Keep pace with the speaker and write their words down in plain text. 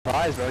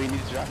supplies, bro. You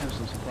need to drop him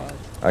some supplies.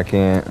 I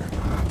can't.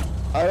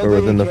 I don't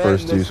We're think within he the can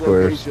first in 2 this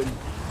squares. location.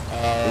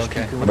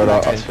 Okay.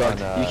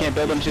 But You can't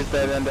build them shit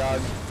there then, dog.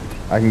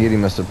 I can get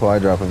him a supply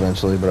drop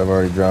eventually, but I've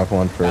already dropped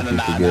one for No, if no, he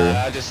no, could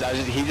no. get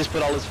it. He just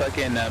put all his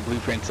fucking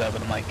blueprints up,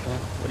 and I'm like,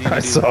 what are you gonna I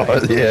do? saw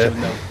it,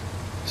 yeah.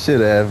 Shit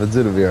happens,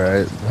 it'll be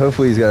alright.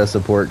 Hopefully he's got a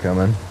support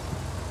coming.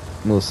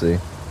 We'll see.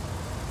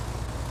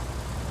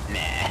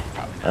 Nah,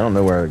 probably not. I don't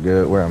know where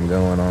I'm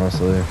going,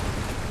 honestly.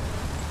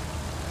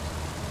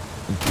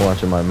 I'm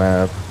watching my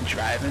map.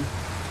 Driving?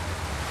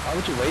 Why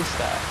would you waste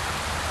that?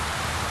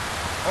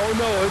 Oh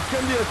no, it's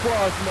gonna be a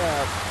cross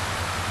map.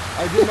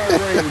 I did my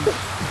range.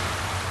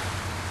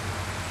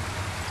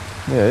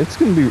 Yeah,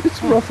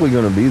 it's roughly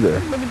gonna be there.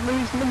 Let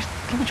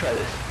me try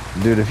this.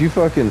 Dude, if you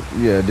fucking,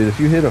 yeah, dude, if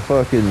you hit a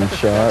fucking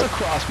shot. That's a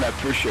cross map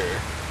for sure.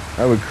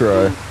 I would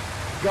cry.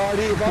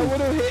 Gotti, if I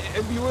would have hit,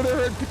 if you would have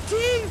heard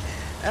fatigue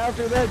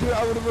after that, dude,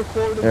 I would have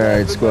recorded.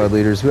 Alright, squad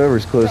leaders,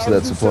 whoever's close to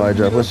that supply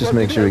drop, let's just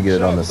make sure we get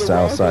it on the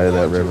south side of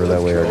that river.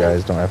 That way our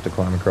guys don't have to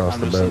climb across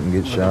the boat and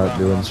get shot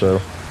doing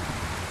so.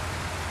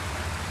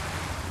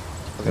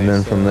 And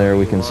then from there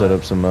we can set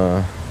up some,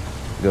 go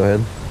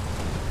ahead.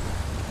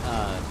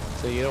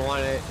 So you don't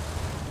want it,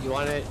 you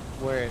want it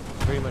where it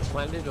pretty much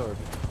landed, or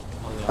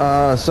on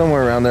the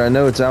somewhere around there. I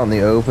know it's out in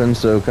the open,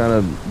 so kind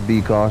of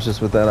be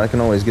cautious with that. I can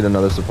always get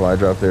another supply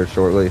drop there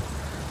shortly,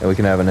 and we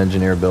can have an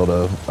engineer build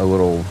a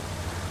little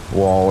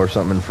wall or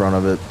something in front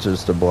of it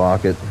just to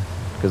block it,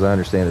 because I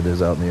understand it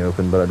is out in the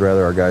open, but I'd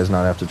rather our guys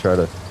not have to try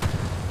to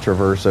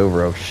traverse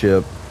over a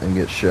ship and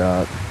get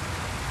shot.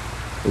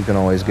 We can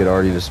always get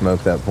Artie to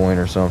smoke that point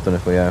or something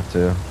if we have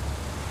to.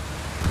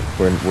 If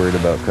we're worried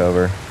about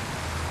cover.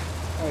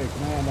 Hey,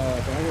 command,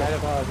 can I get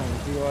supplies on the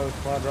kilo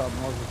supply drop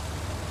marker?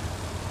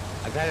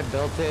 I kind of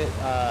built it,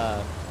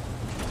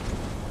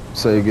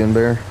 Say again,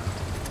 Bear?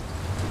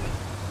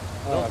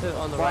 built it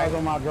on the Supplies right.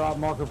 on my drop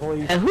marker,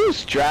 please. And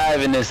who's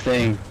driving this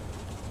thing?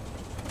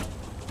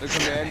 The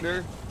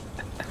commander.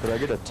 Could I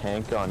get a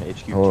tank on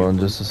HQ? Hold on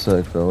just a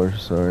sec,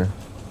 fellas. Sorry.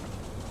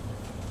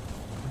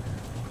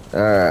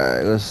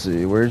 Alright, let's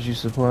see. Where's your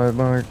supply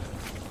mark?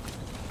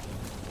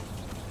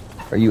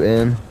 Are you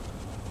in?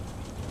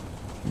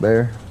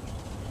 Bear?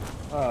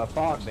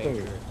 Fox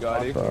 2.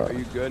 Gotti, Fuck. are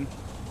you good?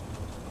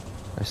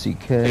 I see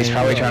K. He's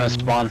probably trying to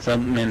spawn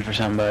something in for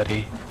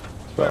somebody.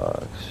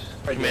 Fox.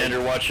 Commander,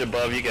 watch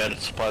above. You got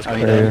supplies Oh,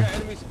 coming he down. does?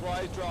 Enemy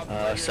supplies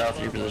dropping. South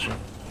of your position.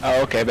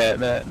 Oh, okay, bet.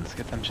 Let's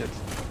get them shits.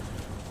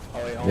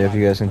 Oh, wait, hold Yeah, if on.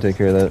 you guys can take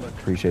care of that,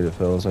 appreciate it,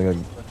 fellas. I got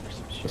Look for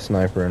some a shit.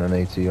 sniper and an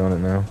AT on it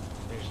now.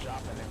 There's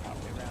dropping, they're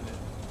probably around it.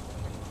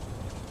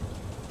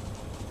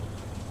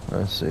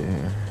 Let's see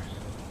here.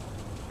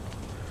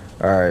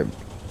 Alright.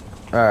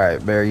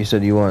 Alright, Bear, you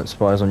said you want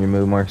supplies on your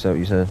move mark, is that what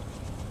you said?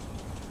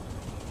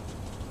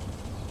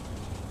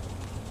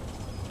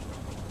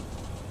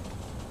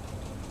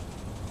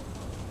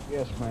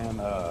 Yes, man.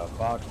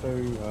 Fox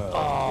 2.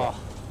 Oh.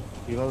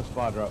 Kilo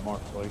supply drop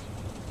marker, please.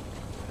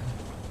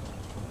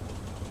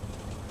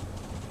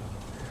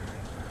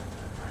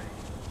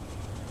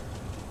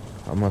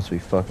 I must be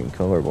fucking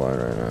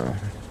colorblind right now.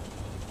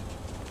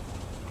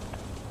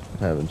 I'm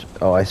having.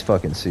 Oh, I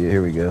fucking see it.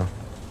 Here we go.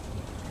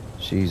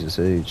 Jesus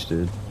H,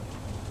 dude.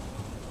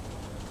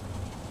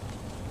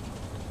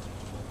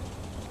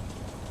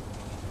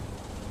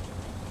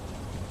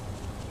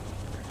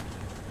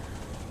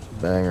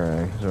 Bang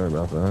rang. Sorry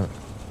about that.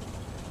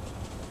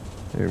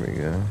 Here we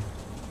go.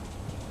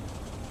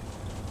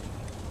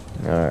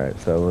 Alright,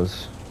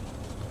 fellas.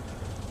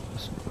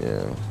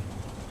 Yeah.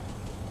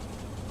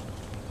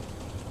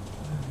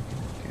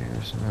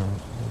 Garrison out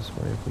this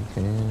way if we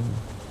can.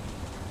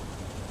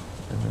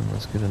 And then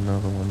let's get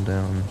another one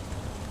down.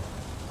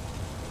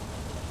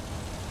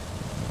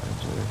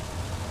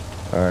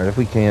 Alright, if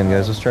we can,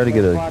 guys, let's try to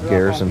get a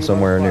garrison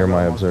somewhere near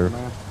my observe.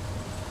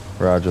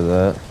 Roger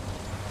that.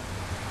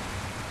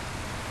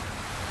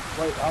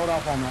 Wait, hold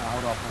off on that.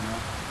 Hold off on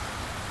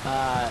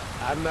that.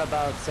 I'm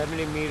about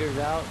 70 meters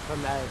out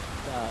from that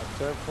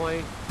surf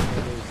point,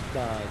 and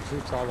there's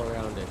troops all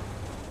around it.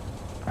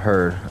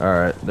 Heard.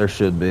 Alright, there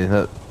should be.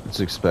 That's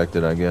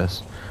expected, I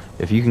guess.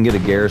 If you can get a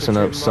garrison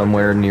up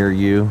somewhere near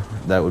you,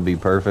 that would be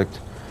perfect.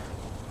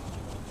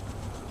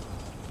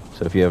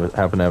 So if you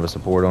happen to have a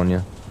support on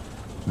you,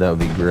 that would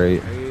be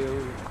great.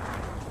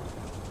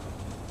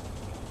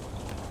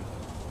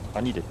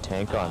 I need a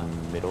tank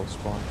on middle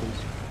spawn,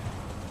 please.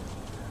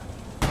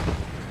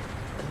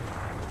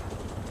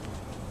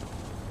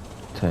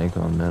 Tank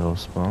on middle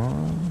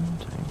spawn.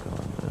 Tank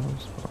on middle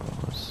spawn.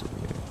 Let's see.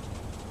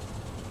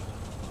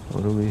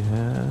 What do we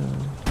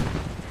have?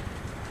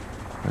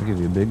 I'll give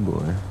you a big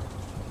boy.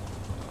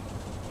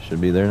 Should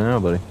be there now,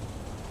 buddy.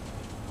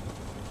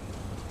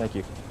 Thank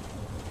you.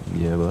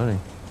 Yeah, buddy.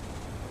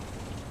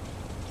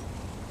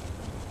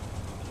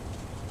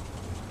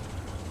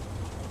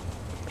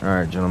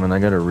 Alright, gentlemen, I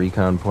got a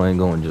recon plane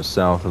going just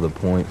south of the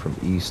point from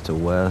east to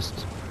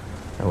west.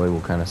 That way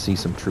we'll kind of see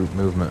some troop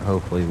movement.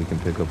 Hopefully we can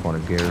pick up on a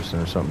garrison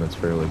or something that's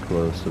fairly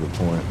close to the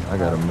point. I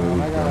gotta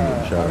move, I'm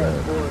getting shot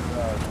at.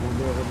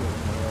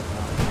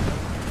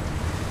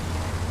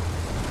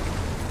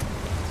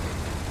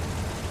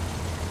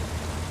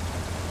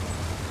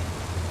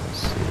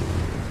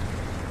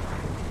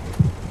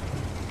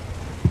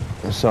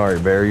 Sorry,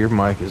 Bear, your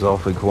mic is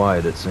awfully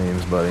quiet, it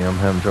seems, buddy. I'm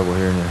having trouble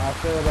hearing you. I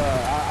said,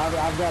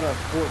 I've got a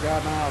support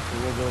guy now, so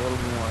we'll go a little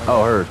more.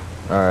 Oh, heard.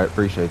 Alright,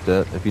 appreciate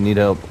that. If you need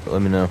help,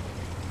 let me know.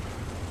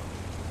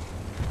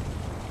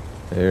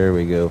 There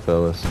we go,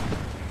 fellas.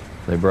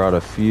 They brought a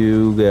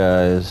few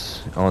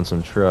guys on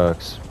some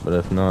trucks, but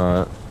if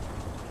not,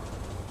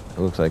 it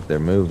looks like they're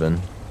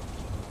moving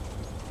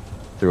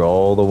through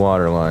all the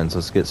water lines.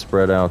 Let's get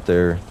spread out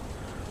there.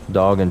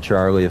 Dog and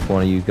Charlie, if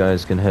one of you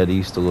guys can head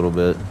east a little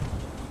bit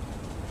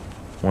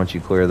once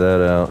you clear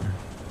that out.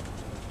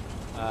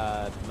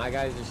 My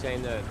guys are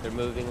saying that they're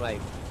moving like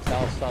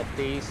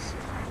southeast.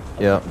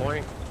 Yep.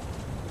 Point.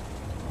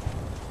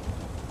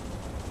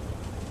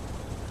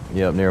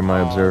 Yep, near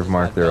my observe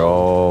mark, they're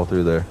all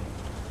through there.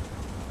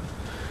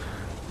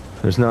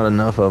 There's not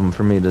enough of them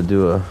for me to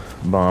do a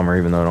bomber,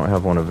 even though I don't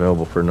have one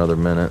available for another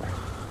minute.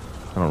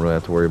 I don't really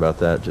have to worry about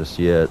that just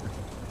yet.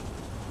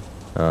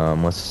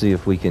 Let's see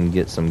if we can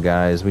get some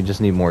guys. We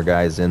just need more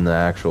guys in the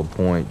actual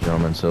point,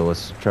 gentlemen, so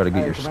let's try to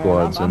get your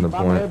squads in the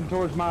point. I'm heading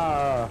towards my,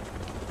 I'd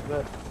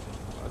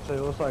say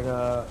it looks like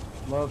a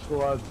Love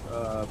Squad's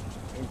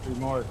entry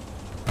mark.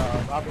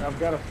 I've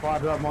got a supply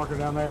drop marker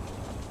down there.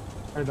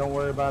 Hey, don't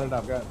worry about it.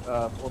 I've got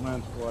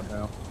 4-man squad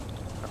now.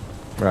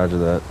 Roger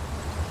that.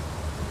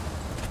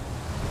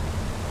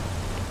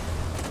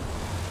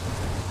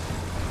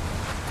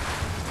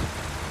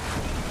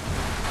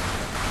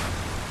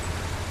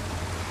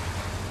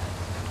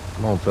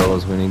 Come on,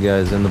 fellas, we need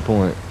guys in the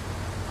point.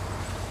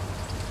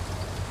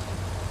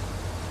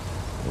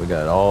 We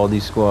got all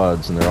these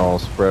squads, and they're all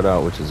spread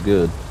out, which is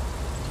good.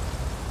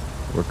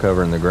 We're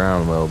covering the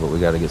ground well, but we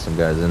got to get some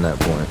guys in that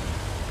point.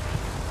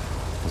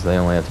 Because they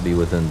only have to be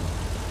within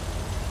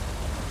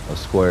a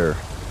square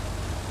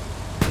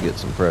to get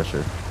some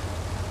pressure.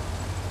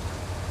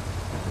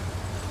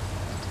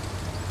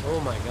 Oh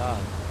my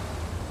god.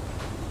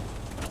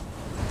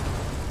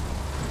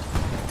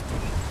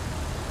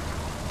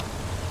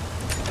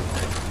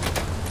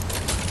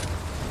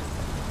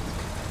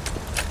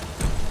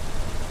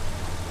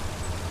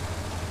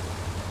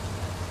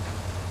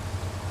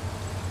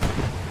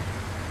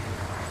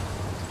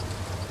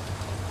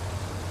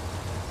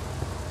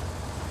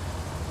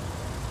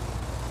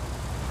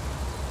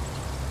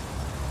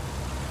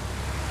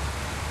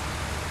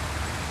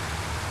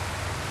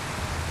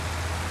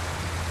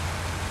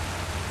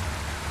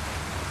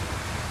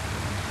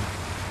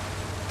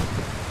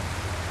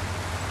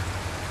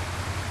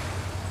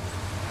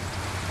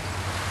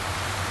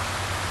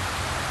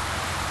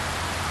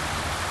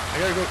 I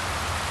gotta go.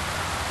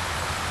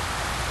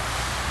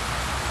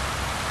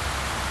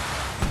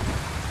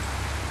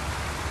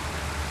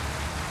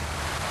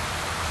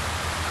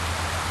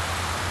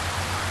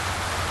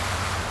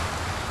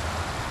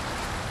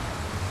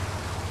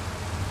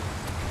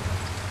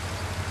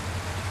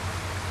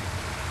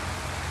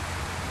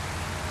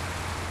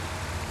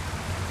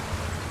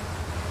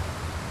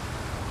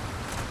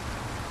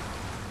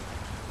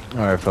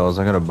 Alright, fellas,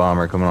 I got a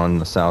bomber coming on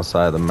the south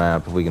side of the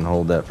map. If we can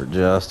hold that for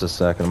just a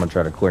second, I'm gonna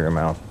try to clear him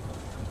out.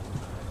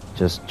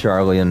 Just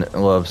Charlie and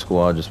Love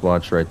Squad, just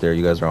watch right there.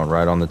 You guys are on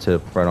right on the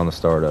tip, right on the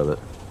start of it.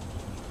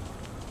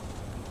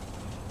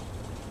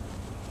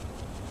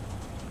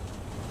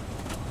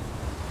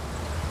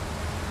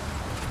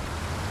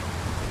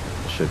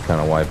 Should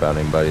kind of wipe out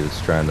anybody that's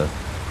trying to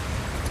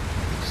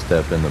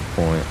step in the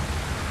point.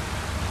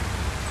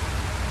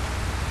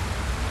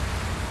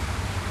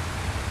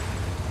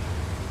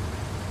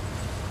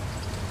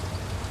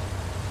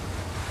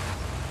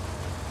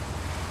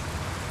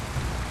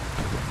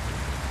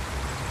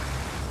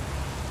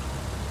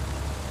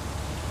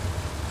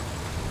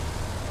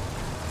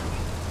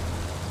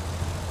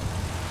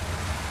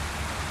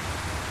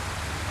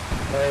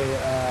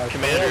 Hey,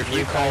 Commander, if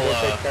you call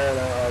take care of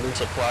that already.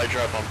 supply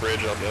drop on bridge,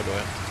 I'll go to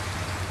it.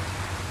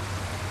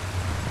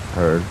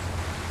 Heard.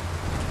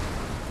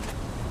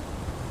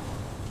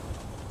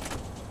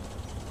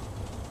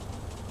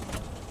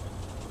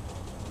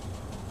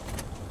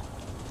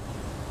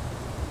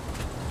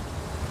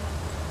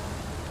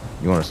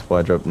 You want a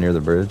supply drop near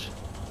the bridge?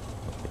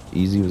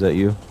 Easy, was that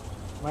you?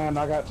 Man,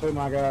 I got 2 of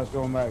my guys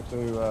going back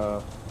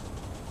to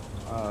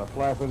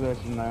flat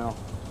position now.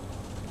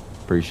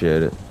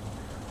 Appreciate it.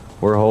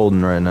 We're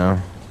holding right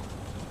now.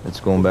 It's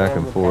going back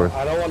and forth.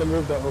 I don't want to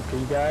move the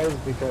OP guys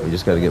because... We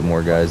just got to get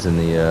more guys in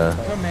the,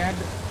 Command,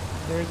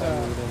 there's a...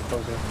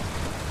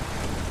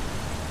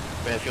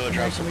 Man, if you want to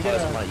drop Can we supplies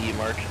get on my E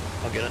mark,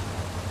 I'll get it.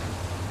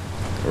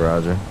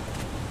 Roger.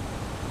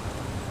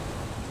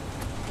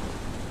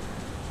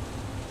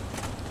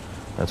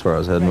 That's where I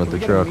was heading with the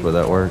truck, but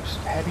that works.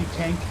 Heavy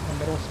tank in the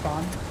middle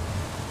spawn.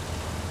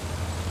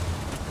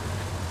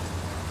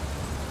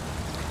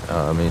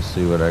 Let me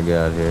see what I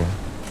got here.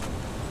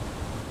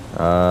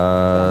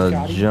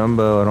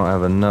 Jumbo, I don't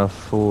have enough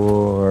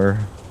for.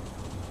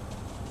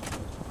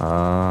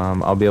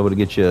 I'll be able to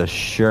get you a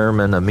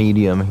Sherman, a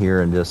medium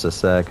here in just a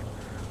sec.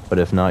 But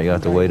if not, you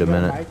have to wait a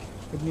minute. Mike,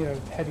 give me a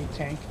heavy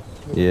tank.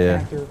 with Yeah.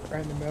 the Panther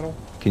right in the middle.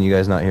 Can you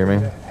guys not hear The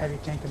me? heavy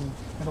tank in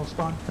middle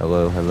spawn.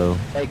 Hello, hello.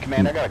 Hey,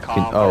 Commander, I got a Can-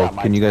 comm. oh, I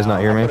got can you mics guys not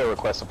down. hear me? I put a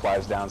request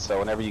supplies down, so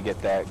whenever you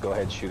get that, go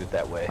ahead and shoot it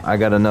that way. I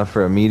got enough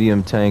for a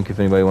medium tank if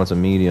anybody wants a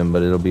medium,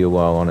 but it'll be a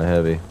while on a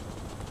heavy.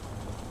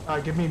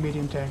 Give me a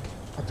medium tank.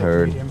 I'll take a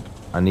Heard. medium.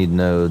 I need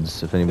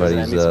nodes if There's an anybody's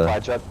enemy supply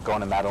truck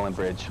going to Madeline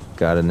Bridge.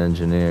 got an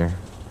engineer.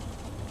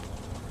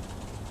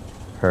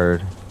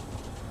 Heard.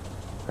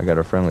 I got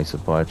a friendly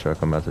supply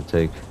truck I'm about to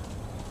take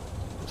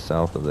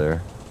south of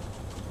there.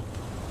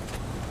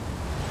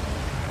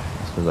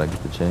 As soon as I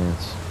get the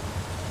chance.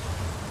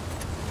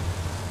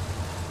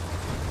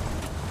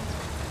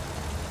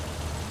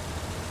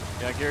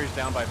 Yeah, Gary's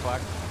down by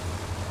flag.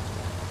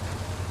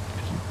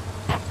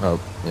 Oh,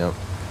 yep.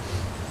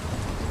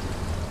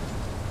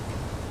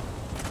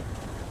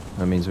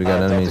 That means we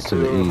got enemies to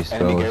the east,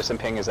 Enemy fellas. garrison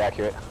ping is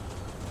accurate.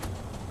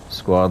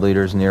 Squad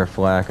leaders near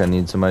flak. I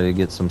need somebody to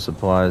get some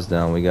supplies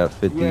down. We got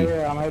 50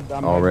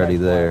 I'm already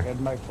there.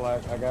 Head make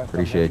flag. I got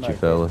Appreciate you,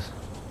 fellas.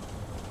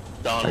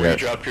 Don, I where you got-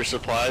 dropped your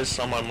supplies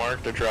on my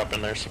mark, they're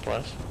dropping their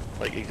supplies.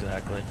 Like,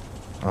 exactly.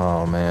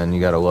 Oh man, you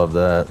gotta love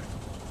that.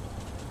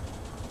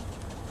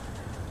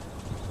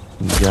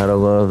 You gotta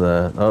love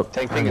that. Oh,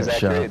 Tank I ping is got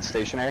accurate. shot. It's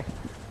stationary.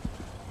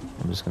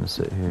 I'm just gonna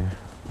sit here.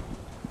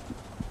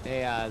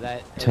 Hey,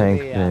 that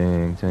Tank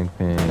enemy, ping, tank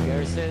ping.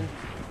 Garrison.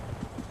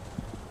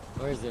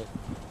 Where is it?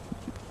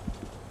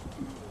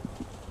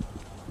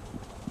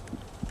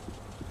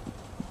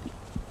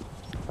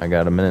 I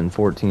got a minute and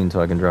 14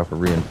 till I can drop a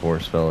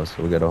reinforce, fellas,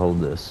 so we gotta hold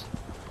this.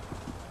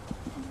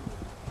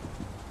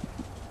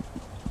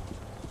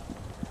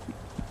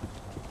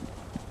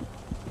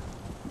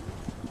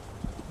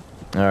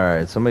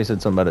 Alright, somebody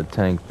said something about a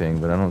tank ping,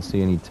 but I don't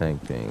see any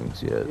tank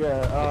pings yet.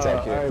 Yeah, It's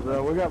accurate. hey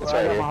bro, I It's got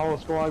right here. my whole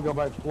squad go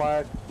back to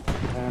flag,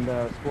 and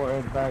squad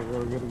head back.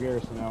 We'll get a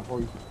garrison now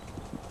for you.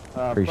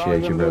 Appreciate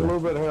probably you, gonna brother. need a little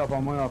bit of help.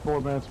 I'm on a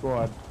 4-man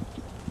squad.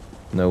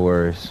 No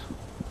worries.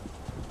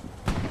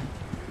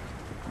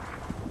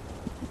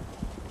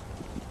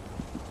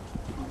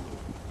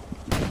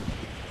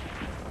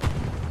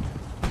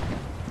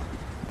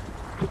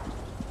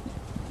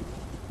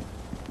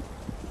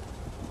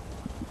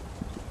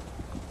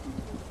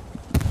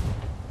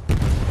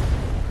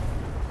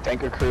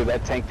 Tanker crew,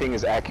 that tank ping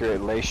is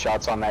accurate. Lay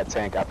shots on that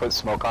tank. I put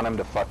smoke on him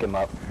to fuck him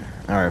up.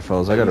 Alright,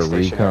 fellas, I got a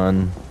Stationary.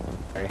 recon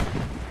Hey.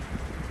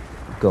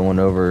 going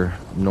over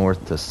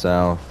north to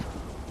south,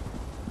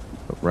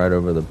 right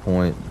over the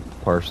point,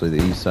 partially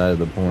the east side of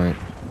the point,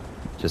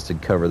 just to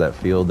cover that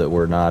field that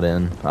we're not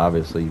in.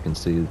 Obviously, you can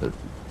see that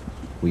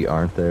we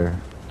aren't there.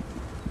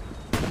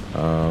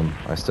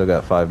 I still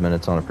got 5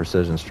 minutes on a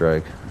precision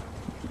strike.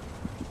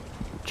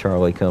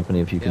 Charlie Company,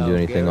 if you can Yo, do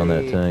anything on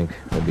that Gary. tank,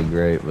 that'd be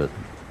great, but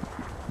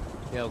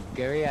Yo,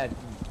 Gary at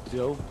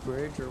Dope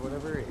Bridge or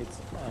whatever. It's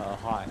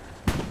hot.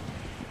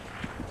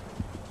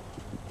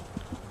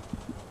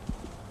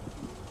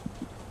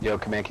 Yo,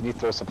 command, can you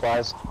throw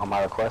supplies on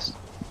my request?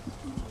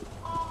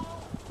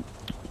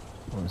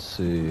 let's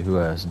see, who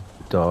has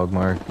dog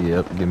mark?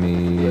 Yep, give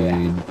me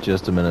Yeah.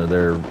 just a minute.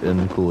 They're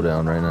in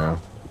cooldown right now.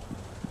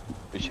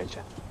 Appreciate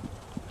you.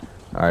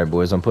 Alright,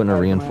 boys, I'm putting a Hey,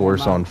 command,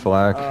 reinforce on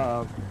flak.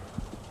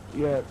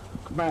 Yeah,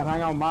 man,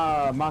 hang on.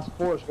 My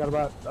support's got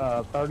about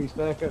 30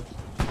 seconds.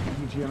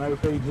 Get you an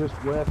OP just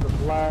west of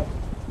flat.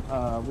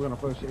 We're gonna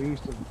push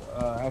east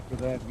after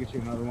that. Get you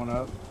another one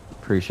up.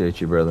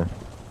 Appreciate you, brother.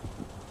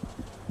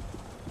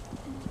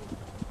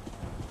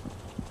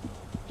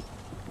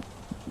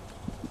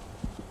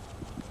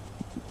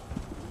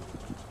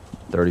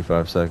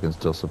 "35 seconds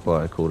till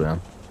supply cooldown."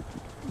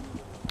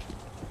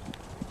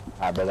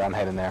 Alright, brother, I'm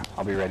heading there.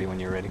 I'll be ready when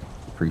you're ready.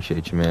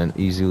 Appreciate you, man.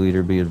 Easy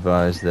leader, be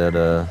advised that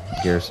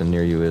garrison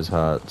near you is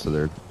hot, so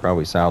they're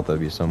probably south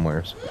of you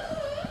somewheres.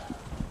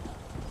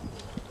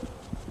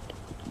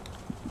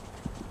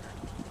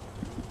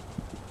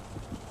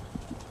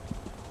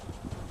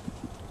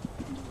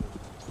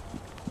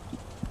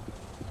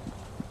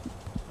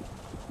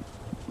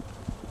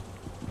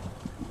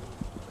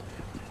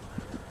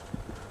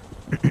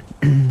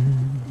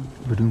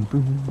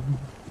 Ba-doom-boom.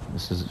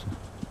 This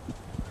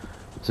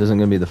isn't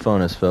gonna be the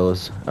funnest,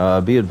 fellas.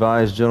 Be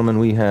advised, gentlemen,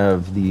 we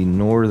have the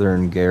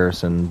northern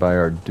garrison by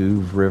our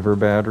Douve River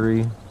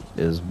battery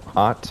is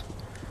hot.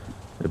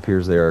 It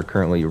appears they are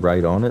currently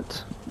right on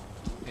it.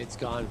 It's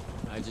gone.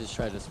 I just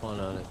tried to spawn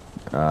on it.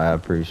 I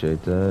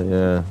appreciate that.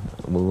 Yeah,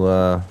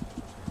 we'll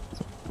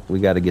we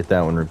got to get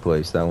that one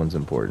replaced. That one's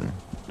important.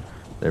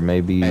 There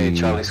may be. Hey,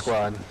 Charlie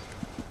Squad,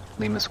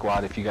 Lima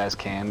Squad, if you guys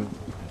can,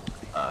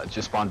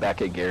 just spawn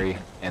back at Gary,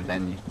 and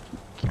then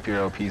keep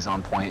your OPs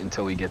on point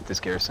until we get this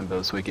garrison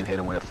built so we can hit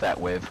him with a fat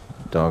wave.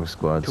 Dog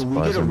squad Can we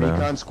supplies get a inbound.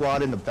 recon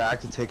squad in the back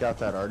to take out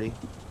that Artie?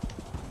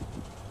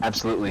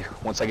 Absolutely.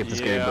 Once I get this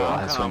Gary built,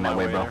 I'll swing that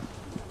way, bro.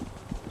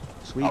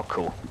 Sweet. Oh,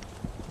 cool.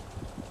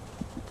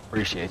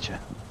 Appreciate you.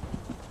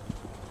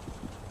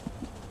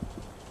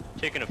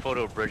 Taking a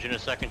photo of bridge in a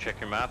second, check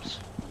your maps.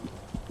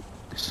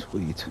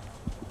 Sweet.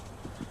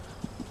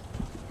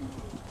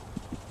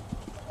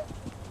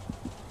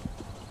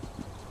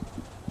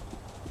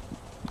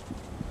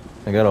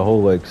 I got a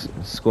whole like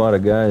squad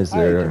of guys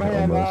there Hey,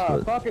 command,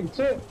 almost, but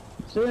fucking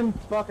send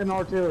fucking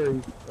artillery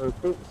or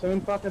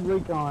send fucking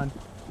recon.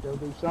 Go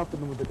do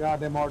something with the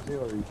goddamn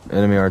artillery.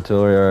 enemy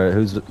artillery.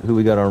 All right, who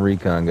we got on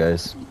recon,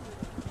 guys?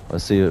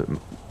 Let's see it.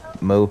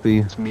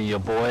 Mopey. It's me, your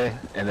boy,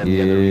 and then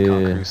the other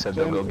recon crew said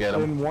they'll go get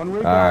him. Send one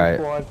recon Alright.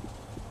 squad.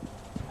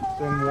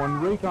 Send one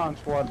recon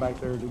squad back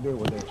there to deal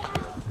with it.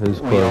 Who's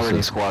We already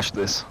closest? squashed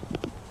this.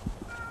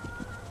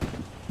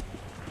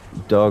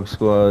 Dog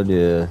squad.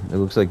 Yeah, it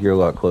looks like you're a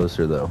lot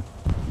closer though.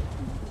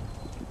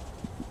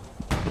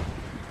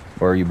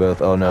 Or are you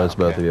both? Oh no, it's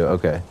both of you.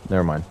 Okay,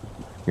 never mind.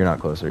 You're not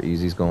closer.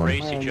 Easy's going.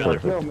 Race each other.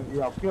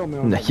 Kill me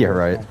on that Yeah,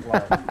 right.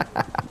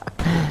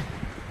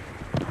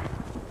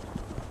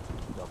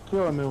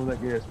 Kill me with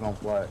that Garrison on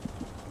flat.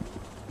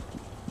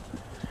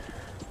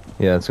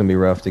 Yeah, it's gonna be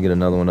rough to get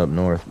another one up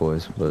north,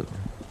 boys. But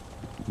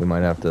we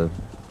might have to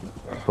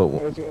put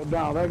one.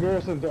 No, that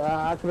Garrison,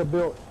 I could have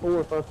built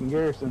 4 fucking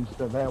Garrisons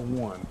to that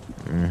one.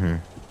 Mm-hmm.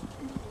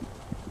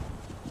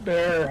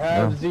 There,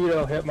 have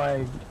Zito hit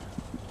my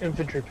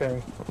infantry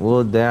ping. We'll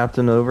adapt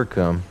and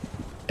overcome.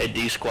 Hey,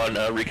 D squad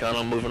recon,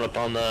 I'm moving up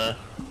on the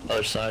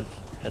other side.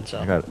 Heads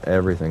I up. got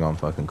everything on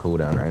fucking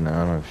cooldown right now.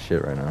 I don't have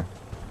shit right now.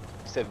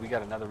 You said we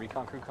got another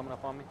recon crew coming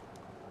up on me?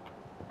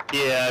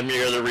 Yeah, I'm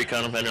near the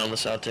recon. I'm heading on the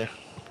south too.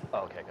 Oh,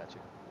 okay, got you.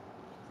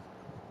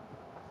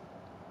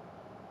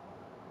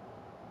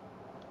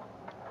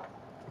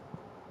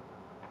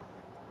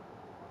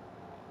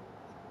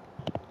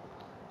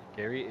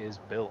 Gary is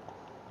built.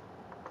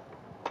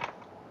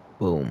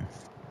 Boom.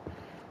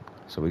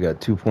 So we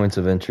got 2 points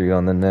of entry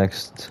on the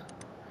next.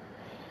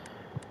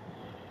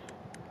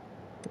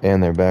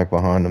 And they're back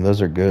behind them.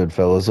 Those are good,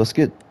 fellas. Let's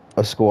get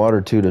a squad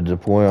or two to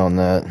deploy on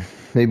that.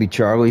 Maybe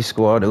Charlie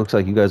squad. It looks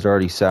like you guys are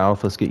already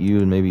south. Let's get you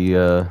and maybe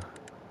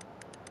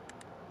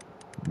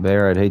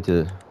Bear. I'd hate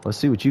to. Let's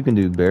see what you can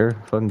do, Bear.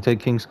 Fucking take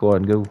King squad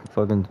and go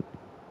fucking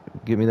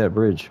get me that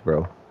bridge,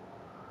 bro.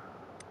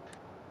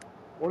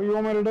 What do you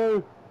want me to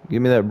do?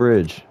 Give me that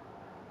bridge.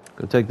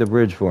 Go take the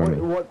bridge for me.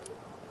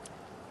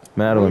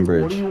 Madeline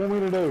Bridge. What do you want me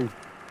to do?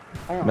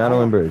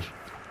 Madeline Bridge.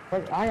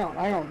 Hang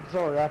on.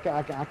 Sorry, I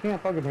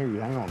can't fucking hear you.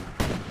 Hang on.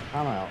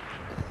 I'm out.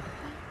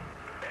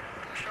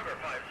 Sugar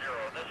 50,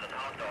 this is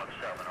Hot Dog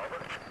 7, over.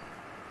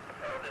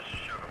 This is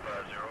Sugar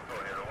 50, go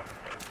ahead,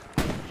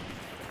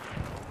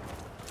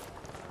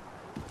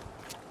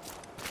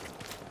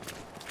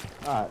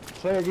 over. Alright,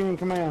 say again,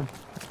 command.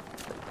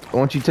 Why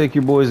don't you take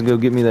your boys and go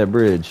get me that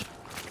bridge?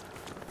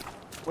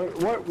 Wait,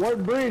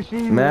 what bridge do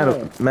you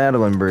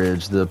Madeline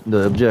Bridge, the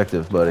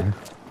objective, buddy.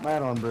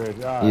 Madeline Bridge,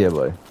 alright. Yeah,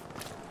 buddy.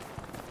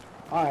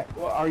 Alright,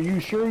 well, are you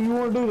sure you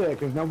want to do that?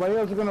 Because nobody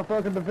else is going to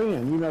fucking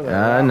defend. You know that.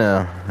 I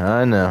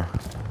know.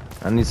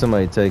 I need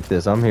somebody to take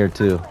this. I'm here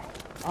too.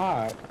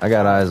 Alright. I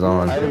got eyes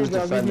on. I'll give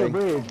you a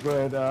bridge,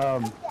 but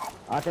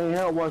I can't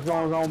help what's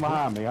going on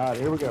behind me. Alright,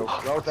 here we go.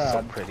 Roll Tide.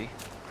 So pretty.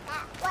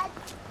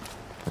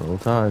 Roll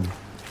Tide.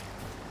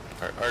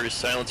 Artist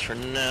silence for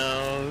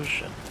now.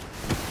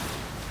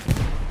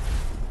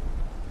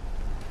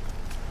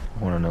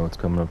 I want to know what's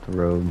coming up the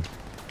road.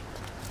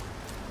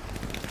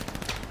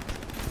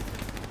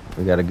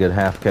 We got a good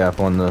half cap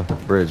on the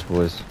bridge,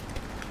 boys.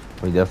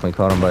 We definitely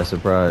caught them by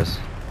surprise.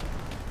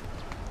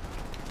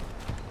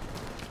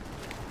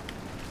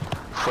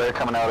 Flare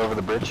coming out over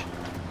the bridge.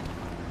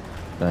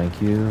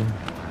 Thank you.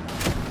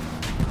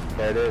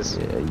 There it is.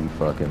 Yeah, you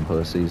fucking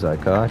pussies. I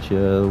caught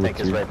you with Tank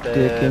is your right dick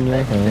there. in your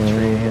Tank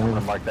infantry. I'm hand.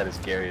 gonna mark that as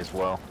Gary as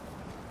well.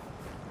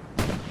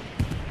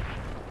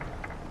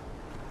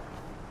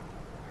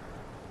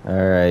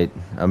 Alright,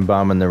 I'm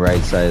bombing the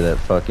right side of that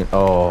fucking...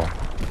 Oh,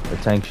 the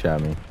tank shot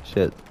me.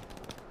 Shit.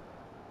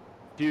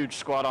 Huge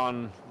squad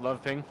on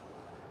love ping.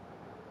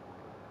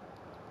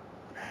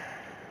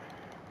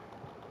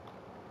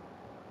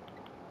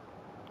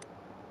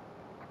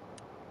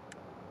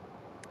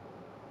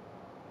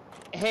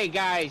 Hey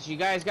guys, you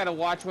guys gotta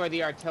watch where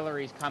the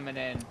artillery's coming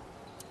in.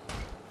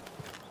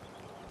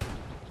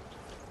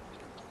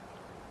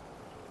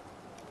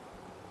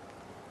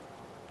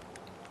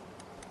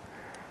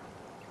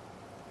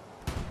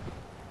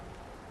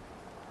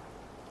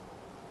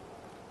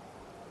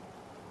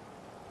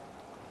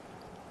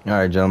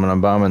 Alright, gentlemen,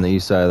 I'm bombing the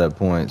east side of that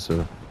point,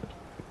 so...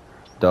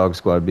 Dog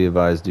squad, be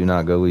advised, do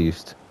not go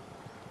east.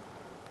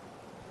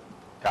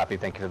 Copy,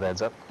 thank you for the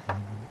heads up.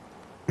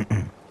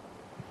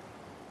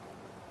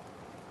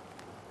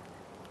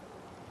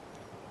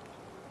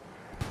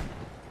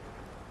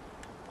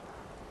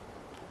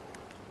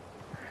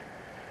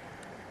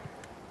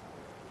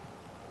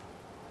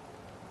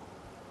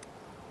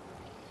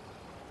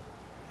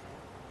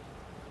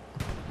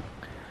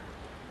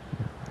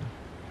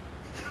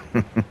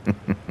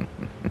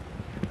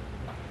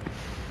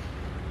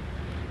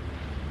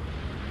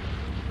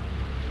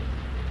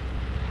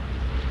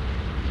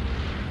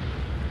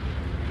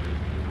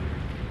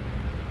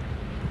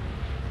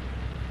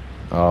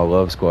 Oh,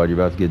 Love Squad, you're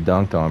about to get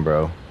dunked on,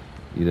 bro.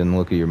 You didn't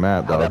look at your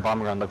map, How'd that dog.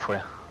 bomber gun look for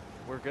you?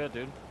 We're good,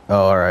 dude.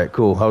 Oh, alright,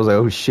 cool. I was like,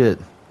 oh shit.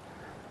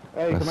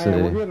 Hey, Let's command,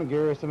 see. we're getting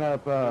Garrison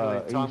up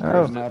east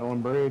Oh. of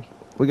Madeline Bridge.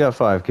 We got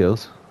 5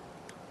 kills.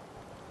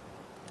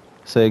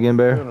 Say again,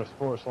 Bear? Doing a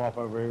sport swap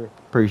over here.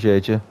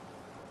 Appreciate you.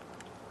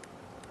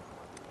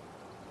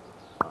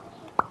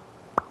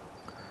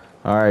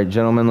 All right,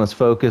 gentlemen, let's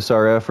focus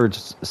our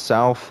efforts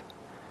south.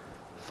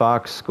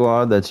 Fox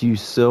Squad, that's you,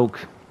 Silk.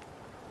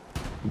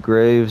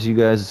 Graves, you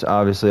guys,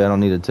 obviously, I don't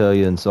need to tell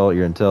you, insult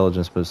your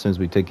intelligence, but as soon as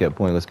we take that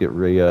point, let's get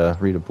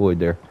redeployed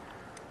there.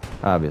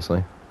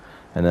 Obviously.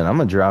 And then I'm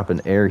going to drop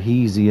an air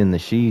heezy in the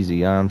sheezy,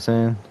 you know what I'm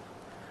saying?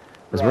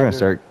 Because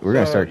we're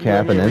gonna start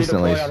capping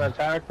instantly. On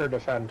attack or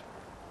defend?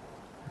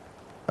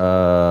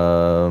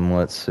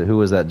 Let's see. Who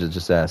was that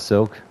just asked?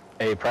 Silk?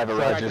 Hey, Private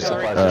Roger,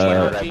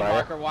 supply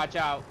marker, watch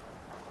out.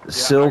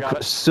 Silk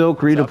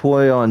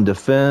redeploy on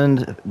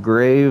defend.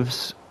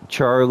 Graves,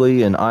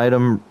 Charlie, and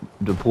Item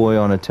deploy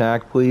on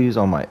attack, please,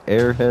 on my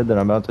airhead that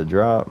I'm about to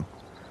drop.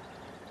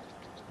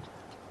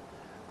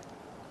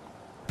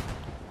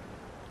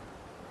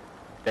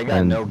 They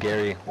got no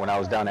Gary when I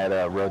was down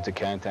at Road to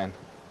Canton.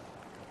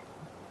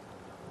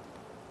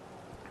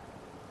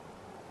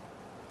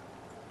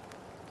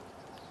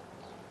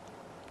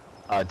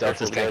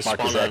 Delta's tank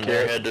mark is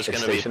accurate. Airhead, there's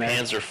going to be a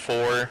Panzer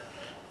IV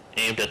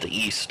aimed at the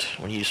east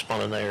when you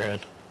spawn in the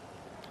airhead.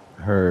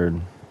 Heard.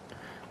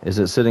 Is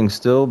it sitting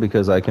still?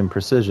 Because I can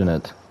precision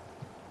it.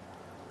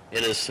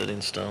 It is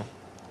sitting still.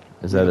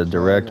 Is that a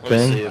direct ping?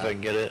 Let me see if I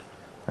can get it.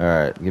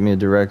 Alright, give me a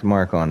direct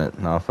mark on it,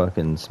 and I'll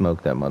fucking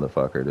smoke that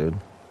motherfucker, dude.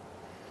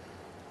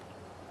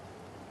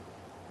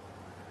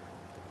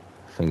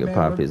 Finger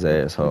pop his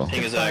asshole.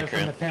 Ping is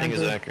accurate. Ping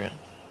is accurate.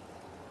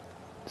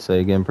 Say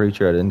again,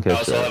 Preacher, I didn't catch I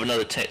also that. have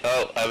another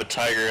I have a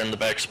Tiger in the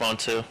back spawn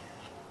too.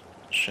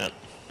 Shit.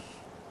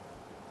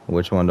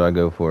 Which one do I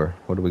go for?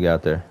 What do we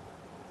got there?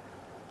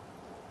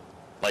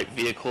 Light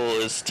vehicle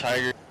is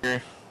Tiger.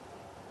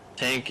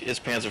 Tank is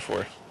Panzer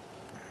IV.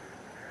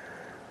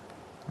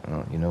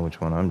 Oh, you know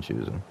which one I'm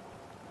choosing.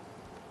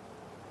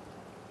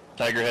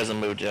 Tiger hasn't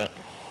moved yet.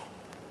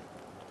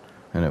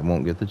 And it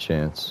won't get the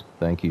chance.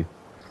 Thank you.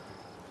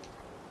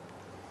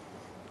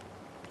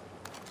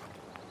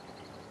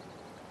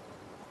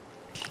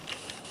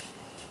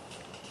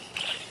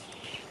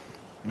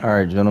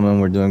 Alright,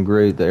 gentlemen, we're doing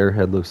great. The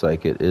airhead looks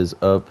like it is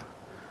up.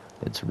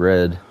 It's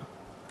red.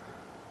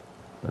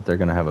 But they're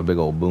going to have a big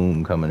old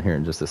boom coming here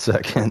in just a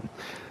second.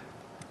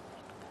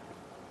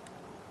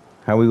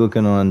 How we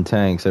looking on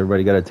tanks?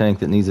 Everybody got a tank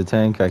that needs a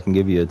tank? I can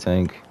give you a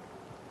tank.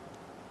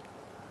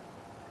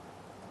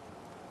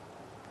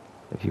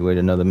 If you wait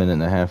another minute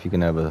and a half, you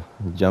can have a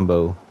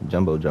jumbo.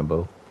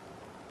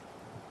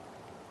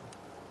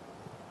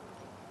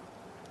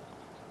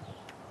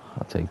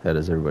 I'll take that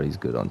as everybody's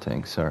good on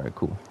tanks. Alright,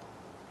 cool.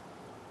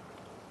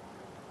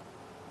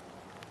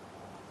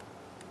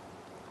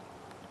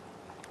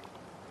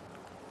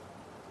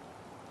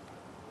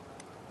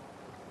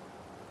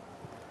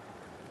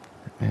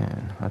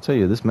 Man, I'll tell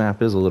you, this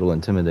map is a little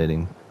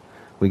intimidating.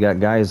 We got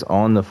guys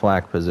on the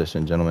flak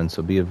position, gentlemen,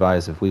 so be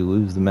advised, if we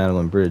lose the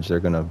Madeline Bridge, they're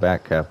going to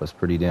back cap us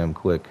pretty damn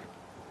quick.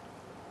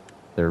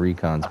 Their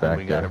recon's back there.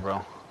 We got it,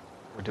 bro.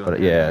 We're doing but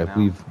good yeah, right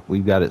now.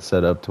 we've got it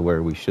set up to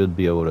where we should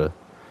be able to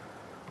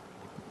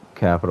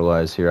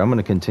capitalize here. I'm going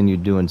to continue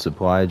doing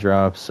supply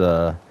drops.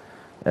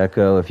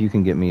 Echo, if you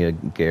can get me a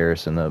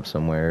garrison up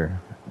somewhere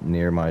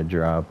near my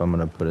drop, I'm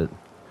going to put it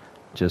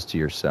just to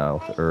your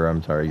south, or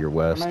I'm sorry, your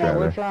west, Man, rather.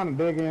 we're trying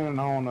to dig in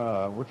on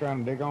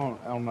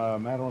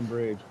Madeline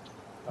Bridge,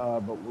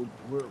 but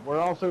we're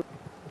also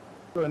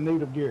in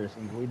need of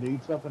garrisons. We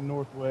need something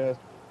northwest.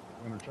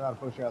 I'm gonna try to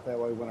push out that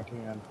way when I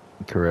can.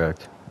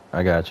 Correct.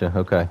 I gotcha.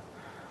 Okay.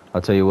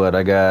 I'll tell you what,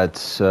 I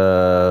got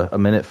a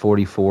minute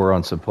 44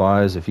 on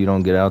supplies. If you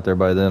don't get out there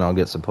by then, I'll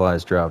get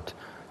supplies dropped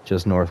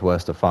just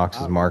northwest of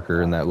Fox's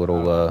marker in that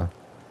little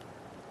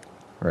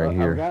right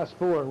here. I've got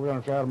sport. We're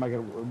gonna try to make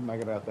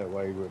it out that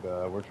way,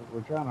 but we're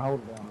trying to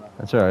hold it down right now.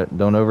 That's all right.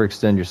 Don't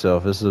overextend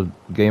yourself. This is a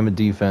game of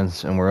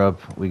defense, and we're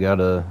up. We got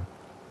the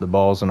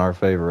ball's in our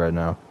favor right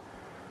now,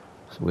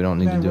 so we don't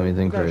need to do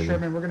anything crazy.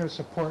 Sherman, we're gonna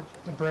support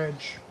the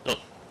bridge.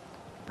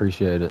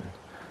 Appreciate it.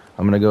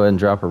 I'm gonna go ahead and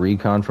drop a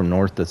recon from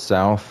north to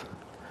south,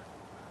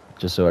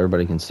 just so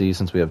everybody can see.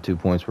 Since we have 2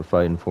 points we're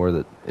fighting for,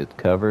 that it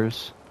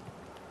covers.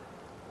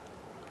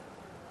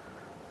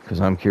 Because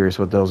I'm curious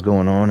what the hell's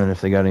going on and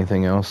if they got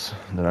anything else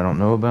that I don't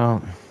know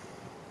about.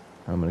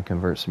 I'm going to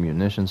convert some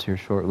munitions here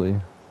shortly.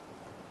 And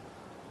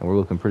we're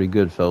looking pretty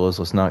good, fellas.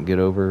 Let's not get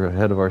over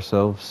ahead of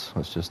ourselves.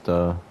 Let's just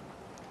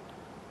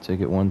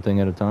take it one thing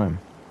at a time.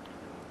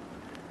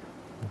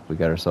 We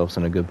got ourselves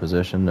in a good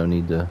position. No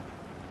need to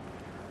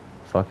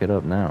fuck it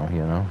up now,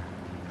 you know?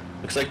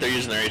 Looks like they're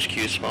using their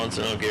HQ spawns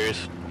in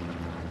Gary's.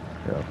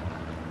 Yeah.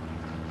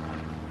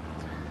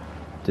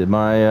 Did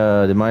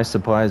my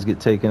supplies get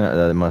taken out?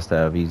 They must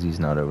have. Easy's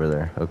not over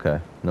there.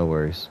 Okay, no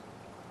worries.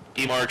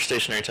 E-mark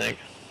stationary tank.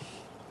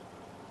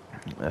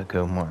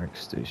 Echo mark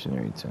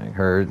stationary tank.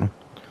 Heard.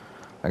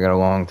 I got a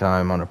long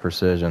time on a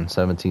precision,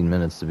 17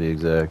 minutes to be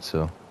exact.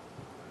 So.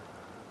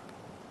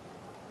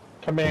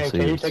 Command,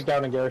 can you take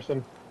down a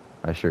garrison?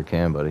 I sure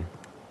can, buddy.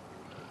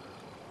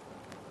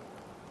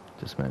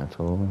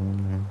 Dismantle.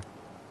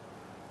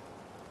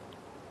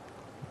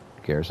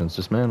 Garrison's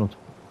dismantled.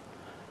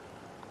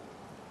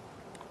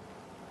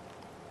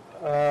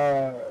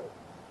 Uh,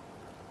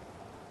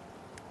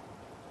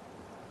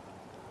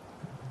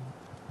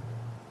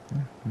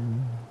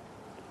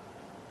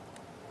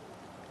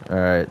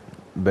 Alright,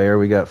 Bear,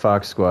 we got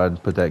Fox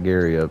Squad. Put that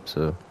Gary up,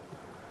 so.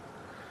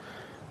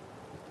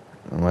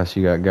 Unless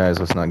you got guys,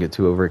 let's not get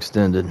too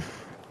overextended.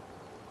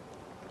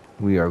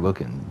 We are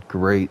looking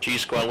great. G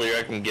squad leader,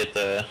 I can get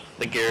the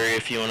Gary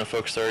if you want to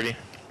focus 30.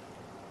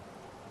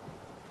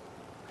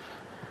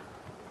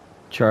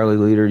 Charlie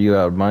leader, you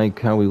out. Mike,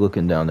 how we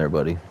looking down there,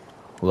 buddy?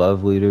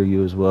 Love leader,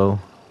 you as well.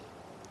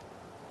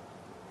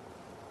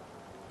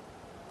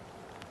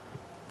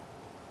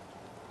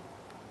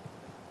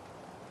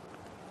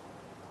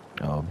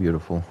 Oh,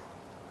 beautiful.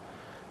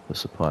 The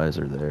supplies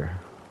are there.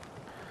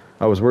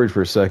 I was worried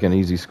for a second,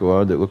 Easy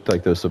Squad. It looked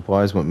like those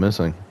supplies went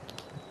missing.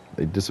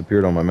 They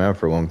disappeared on my map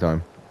for a long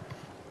time.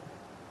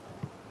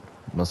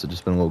 Must have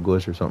just been a little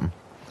glitch or something.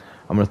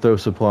 I'm going to throw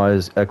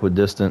supplies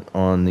equidistant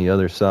on the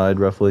other side,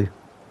 roughly.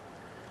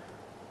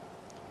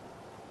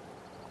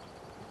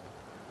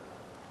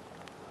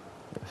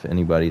 If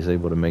anybody's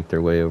able to make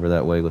their way over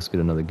that way, let's get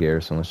another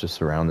garrison. Let's just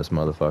surround this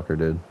motherfucker,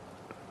 dude.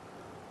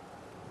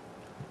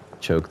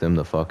 Choke them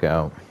the fuck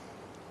out.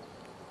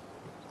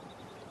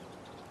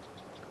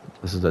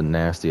 This is a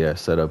nasty ass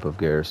setup of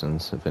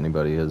garrisons, if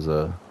anybody has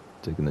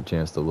taken the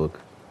chance to look.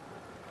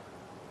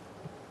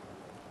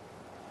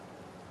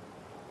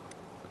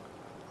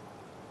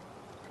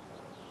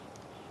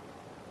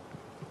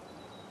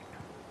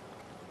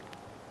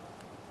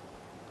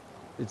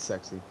 It's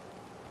sexy.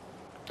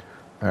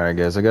 Alright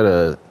guys, I got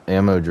a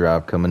ammo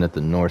drop coming at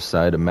the north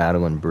side of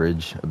Madeline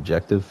Bridge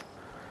objective.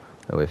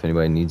 That way if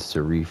anybody needs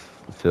to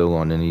refill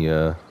on any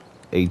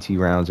AT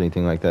rounds,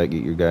 anything like that,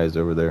 get your guys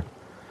over there.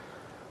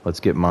 Let's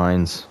get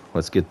mines.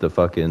 Let's get the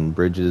fucking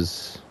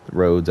bridges,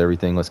 roads,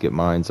 everything. Let's get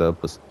mines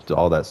up. Let's do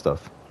all that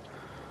stuff.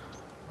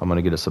 I'm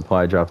gonna get a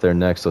supply drop there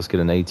next. Let's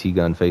get an AT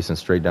gun facing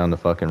straight down the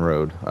fucking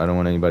road. I don't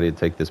want anybody to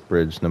take this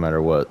bridge no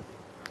matter what.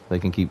 They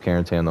can keep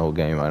Carentan the whole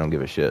game. I don't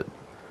give a shit.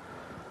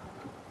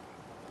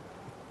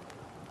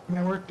 I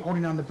mean, we're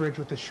holding on the bridge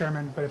with the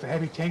Sherman, but if a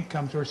heavy tank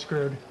comes, we're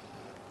screwed.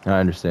 I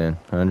understand.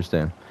 I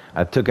understand.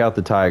 I took out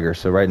the Tiger,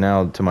 so right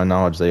now, to my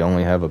knowledge, they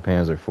only have a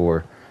Panzer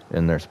IV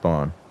in their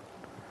spawn.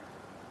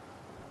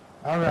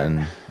 All right.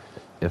 And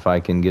if I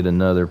can get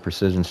another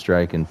precision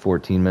strike in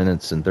 14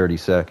 minutes and 30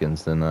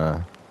 seconds, then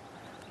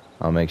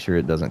I'll make sure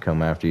it doesn't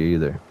come after you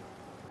either.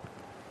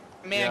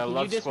 Man, Yeah, can you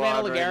Love dismantle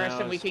Squad the right garrison?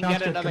 now We is- can Sounds get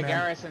good, another Command.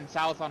 garrison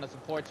south on a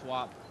support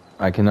swap.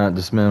 I cannot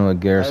dismantle a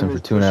garrison I for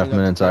was 2.5 pushing up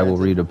minutes. to I will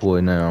Carentan.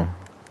 redeploy now.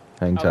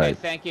 Hang Okay, tight.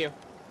 thank you.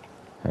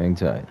 Hang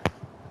tight.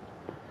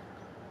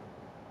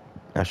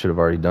 I should have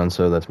already done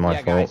so. That's my Yeah,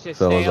 fault. guys, just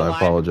Fellas, stay I alive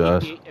and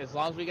apologize. keep as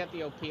long as we get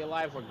the OP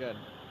alive, we're good.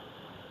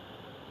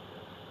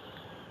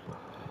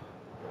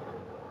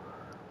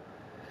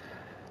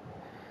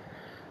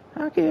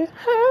 Okay.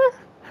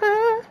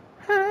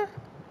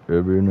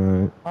 Every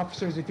night.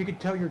 Officers, if you could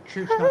tell your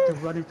troops not to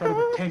run in front of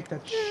a tank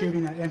that's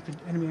shooting at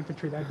enemy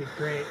infantry, that'd be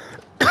great.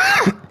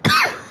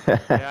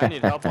 Yeah, I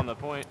need help on the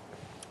point.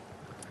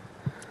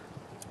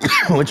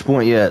 Which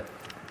point yet?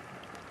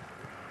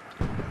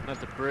 At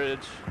the bridge.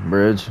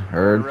 Bridge?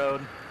 Heard?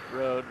 Road,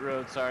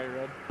 sorry,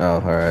 road. Oh,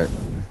 alright.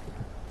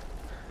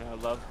 Yeah,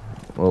 Love.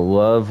 Well,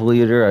 love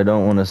leader, I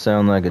don't want to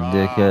sound like a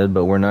dickhead,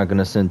 but we're not going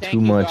to send Thank too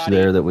you, much Gotti.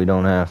 there that we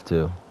don't have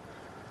to.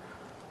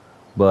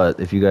 But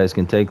if you guys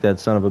can take that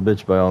son of a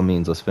bitch, by all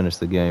means, let's finish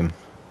the game.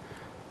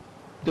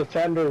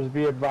 defenders,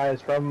 be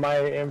advised, from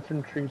my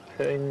infantry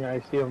ping, I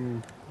see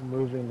them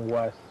moving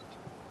west.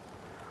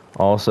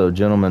 Also,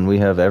 gentlemen, we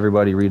have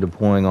everybody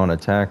redeploying on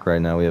attack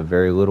right now. We have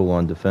very little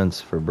on defense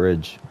for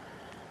bridge.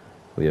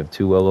 We have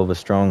too well of a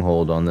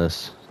stronghold on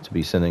this to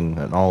be sending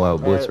an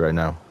all-out blitz right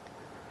now.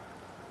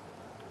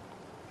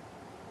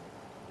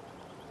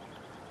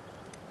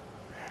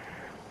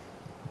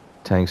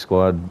 Tank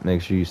squad,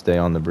 make sure you stay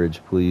on the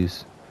bridge,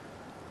 please.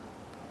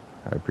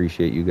 I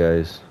appreciate you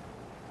guys.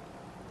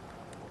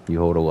 You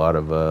hold a lot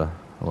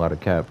of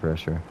cap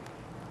pressure.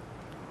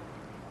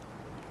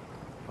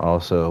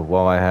 Also,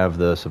 while I have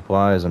the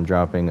supplies, I'm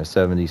dropping a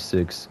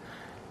 76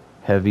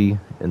 heavy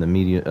in the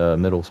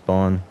middle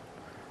spawn.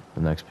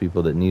 The next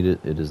people that need it,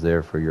 it is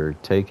there for your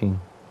taking.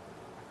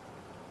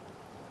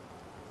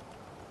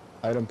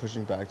 Item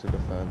pushing back to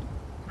defend.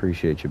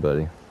 Appreciate you,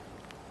 buddy.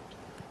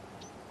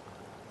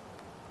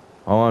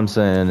 All I'm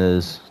saying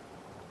is,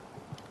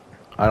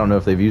 I don't know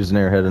if they've used an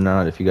airhead or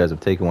not, if you guys have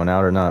taken one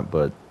out or not,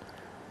 but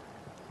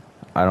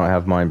I don't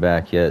have mine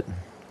back yet.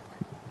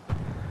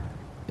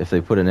 If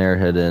they put an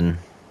airhead in,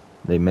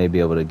 they may be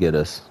able to get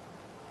us,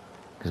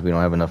 because we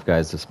don't have enough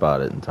guys to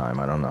spot it in time.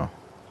 I don't know.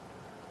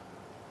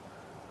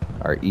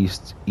 Our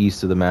east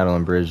of the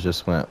Madeline Bridge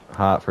just went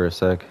hot for a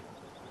sec.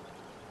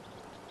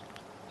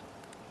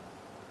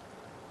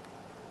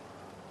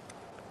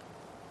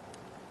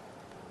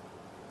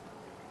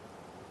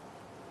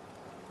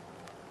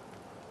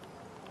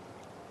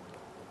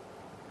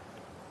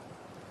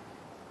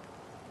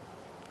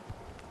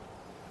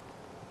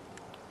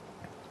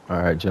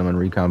 Alright, gentlemen,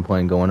 recon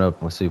plane going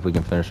up. Let's see if we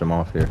can finish them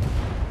off here.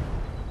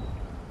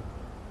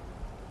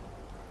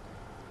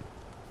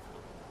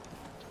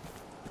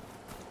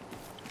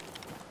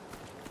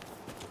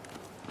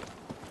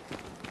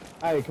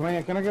 Hey,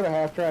 command, can I get a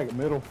half track at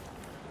middle?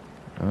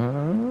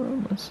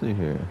 Let's see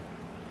here.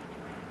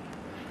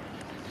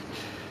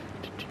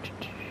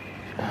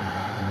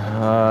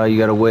 You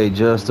gotta wait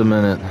just a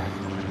minute.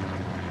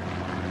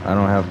 I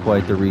don't have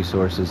quite the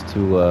resources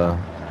to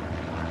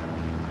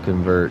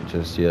convert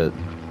just yet,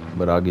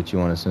 but I'll get you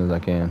on as soon as I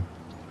can.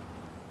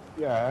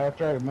 Yeah, half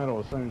track at middle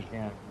as soon as you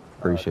can.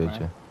 Appreciate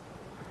you.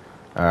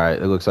 All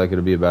right, it looks like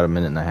it'll be about a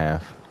minute and a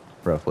half,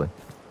 roughly.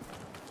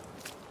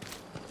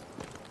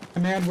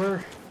 Man,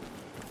 we're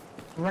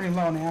running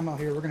low on ammo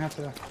here. We're gonna have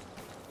to.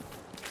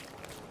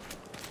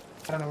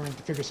 I don't know. We're gonna have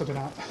to figure something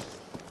out.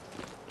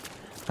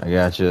 I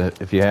got you.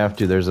 If you have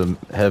to, there's a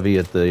heavy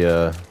at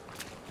the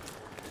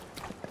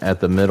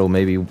middle.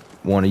 Maybe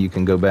one of you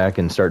can go back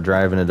and start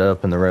driving it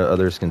up, and the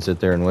others can sit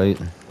there and wait.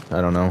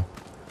 I don't know.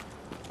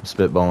 I'm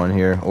spitballing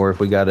here. Or if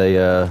we got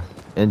a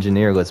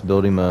engineer, let's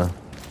build him a.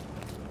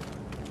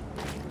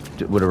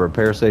 Would a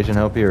repair station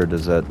help you, or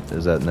is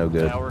that no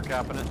good? Yeah, we're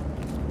capping it.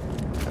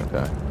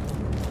 Okay.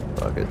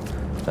 Fuck it.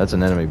 That's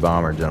an enemy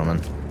bomber,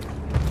 gentlemen.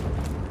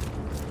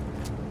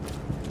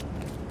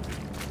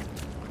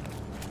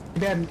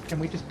 Ben, can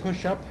we just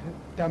push up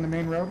down the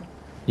main road?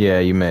 Yeah,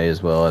 you may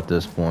as well at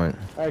this point.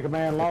 Hey,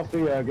 command, lost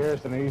the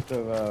garrison east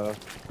of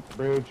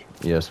bridge.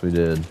 Yes, we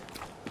did.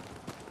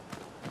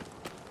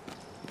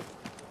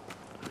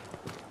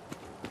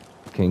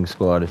 King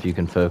squad, if you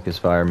can focus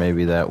fire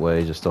maybe that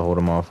way just to hold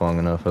them off long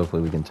enough,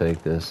 hopefully we can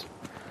take this.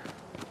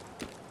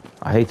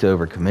 I hate to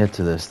overcommit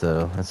to this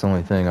though. That's the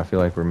only thing. I feel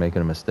like we're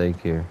making a mistake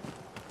here.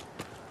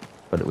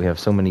 But we have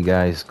so many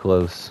guys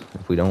close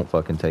if we don't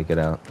fucking take it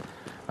out.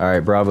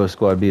 Alright, Bravo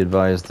squad, be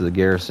advised the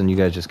garrison you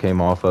guys just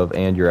came off of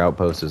and your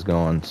outpost is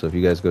gone. So if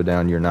you guys go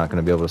down, you're not going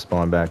to be able to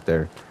spawn back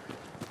there.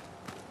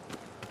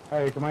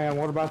 Hey, command,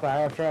 what about the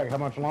half track? How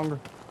much longer?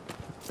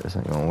 This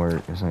ain't gonna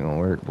work. This ain't gonna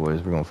work,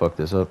 boys. We're gonna fuck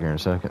this up here in a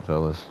second,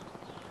 fellas.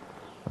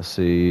 Let's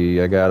see.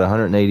 I got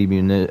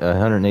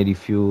 180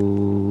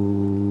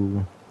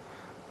 fuel.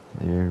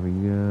 There we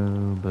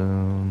go.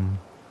 Boom.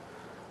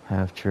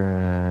 Half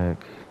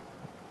track.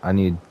 I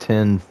need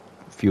 10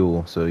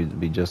 fuel, so it'd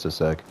be just a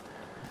sec.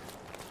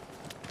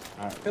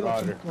 Alright,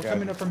 Phillips, Roger. we're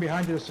coming up from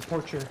behind you to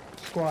support your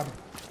squad.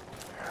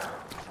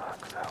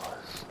 Fuck,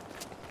 fellas.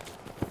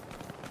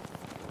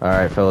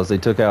 Alright, fellas, they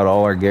took out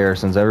all our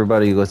garrisons.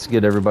 Everybody, let's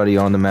get everybody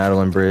on the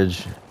Madeline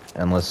Bridge,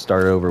 and let's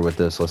start over with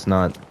this. Let's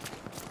not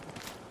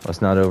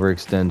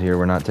overextend here.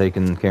 We're not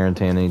taking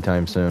Carentan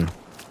anytime soon.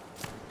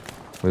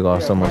 We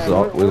lost we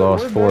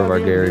lost 4 of our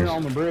Garys.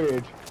 On the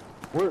bridge.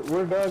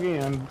 We're dug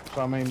in,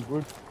 so I mean,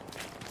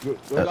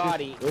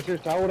 let's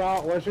just hold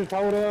out. Let's just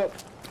hold up,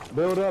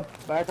 build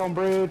up back on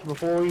bridge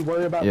before we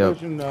worry about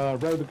pushing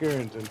road to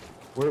Carrington.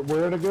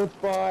 We're in a good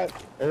spot.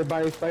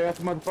 Everybody stay at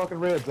the motherfucking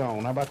red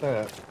zone. How about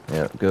that?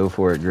 Yep, go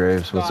for it,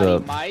 Graves. What's Scotty,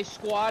 up? My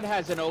squad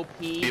has an OP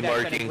that's in a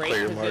marking, great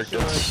clear position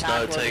mark. to It's attack not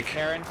Road to take.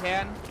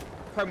 Carentan.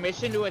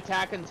 Permission to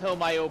attack until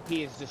my OP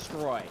is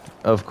destroyed.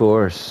 Of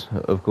course,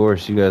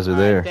 you guys are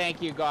there.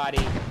 Thank you,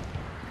 Gotti.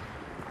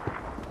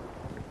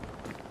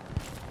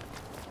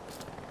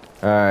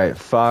 Alright,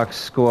 Fox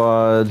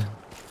Squad.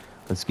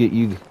 Let's get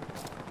you...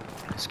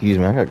 Excuse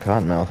me, I got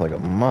cottonmouth like a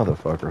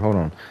motherfucker. Hold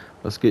on.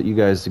 Let's get you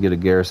guys to get a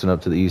garrison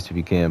up to the east if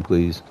you can,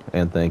 please.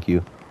 And thank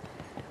you.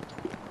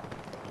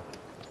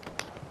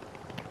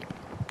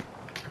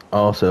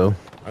 Also...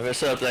 I'm gonna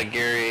set up that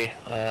Gary,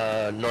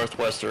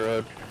 northwest of the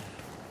road.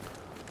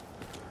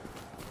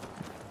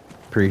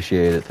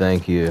 Appreciate it,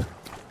 thank you.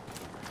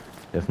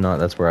 If not,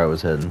 that's where I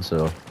was heading,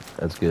 so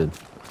that's good.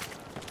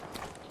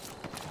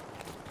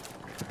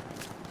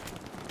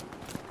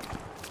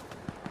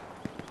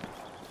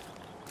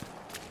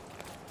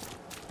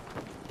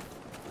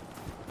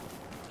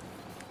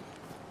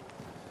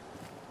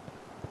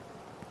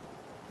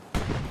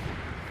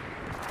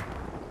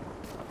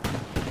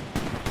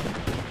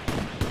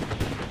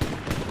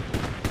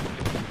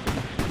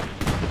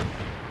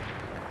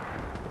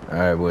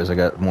 Alright boys, I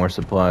got more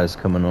supplies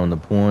coming on the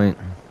point.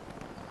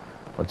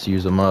 Let's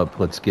use them up.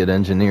 Let's get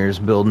engineers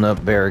building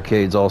up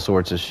barricades, all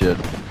sorts of shit.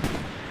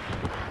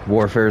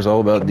 Warfare is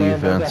all about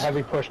defense. There's a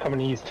heavy push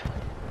coming east.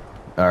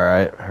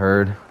 Alright,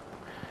 heard.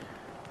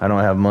 I don't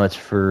have much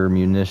for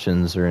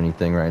munitions or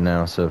anything right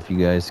now, so if you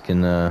guys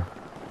can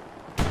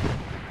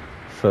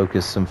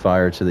focus some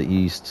fire to the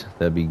east,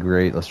 that'd be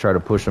great. Let's try to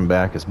push them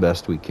back as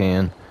best we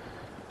can.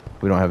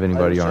 We don't have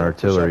anybody on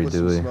artillery,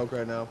 do we? Smoke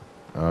right now.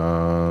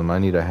 I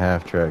need a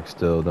half track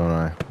still, don't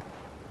I?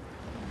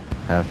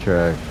 Half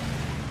track,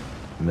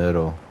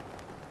 middle,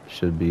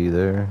 should be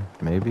there.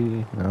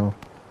 Maybe, no.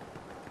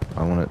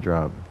 I want it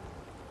dropped.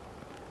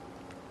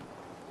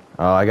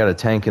 Oh, I got a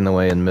tank in the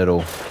way in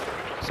middle.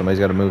 Somebody's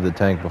got to move the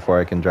tank before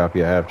I can drop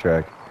you a half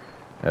track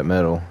at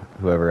middle.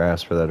 Whoever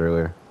asked for that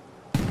earlier.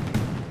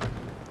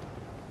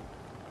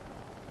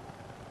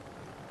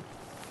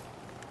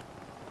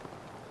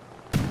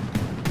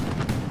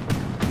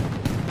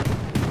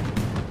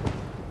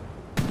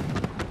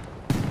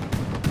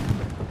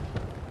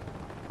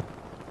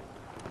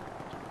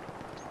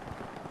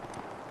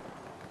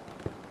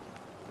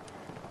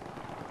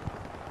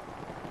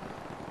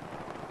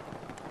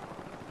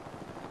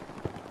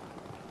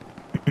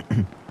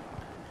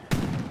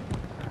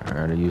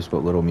 to use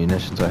what little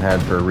munitions I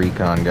had for a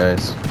recon,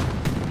 guys.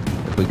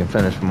 If we can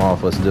finish them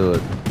off, let's do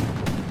it.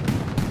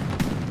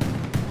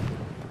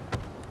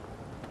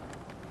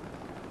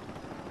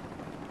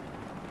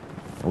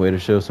 Way to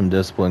show some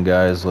discipline,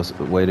 guys.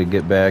 Way to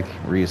get back,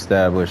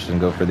 reestablish, and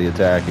go for the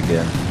attack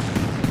again.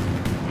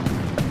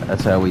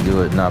 That's how we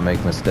do it, not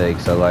make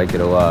mistakes. I like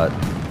it a lot.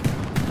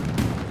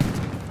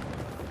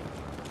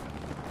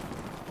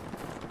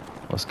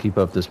 Let's keep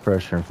up this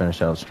pressure and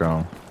finish out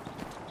strong.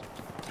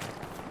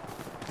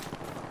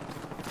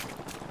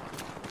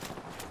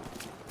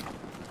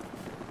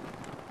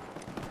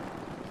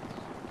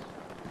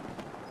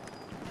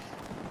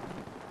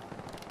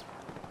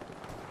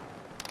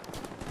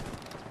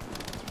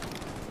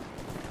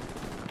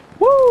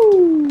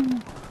 Woo!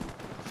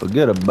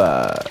 Forget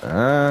about it,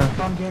 huh?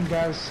 Fun game,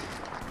 guys.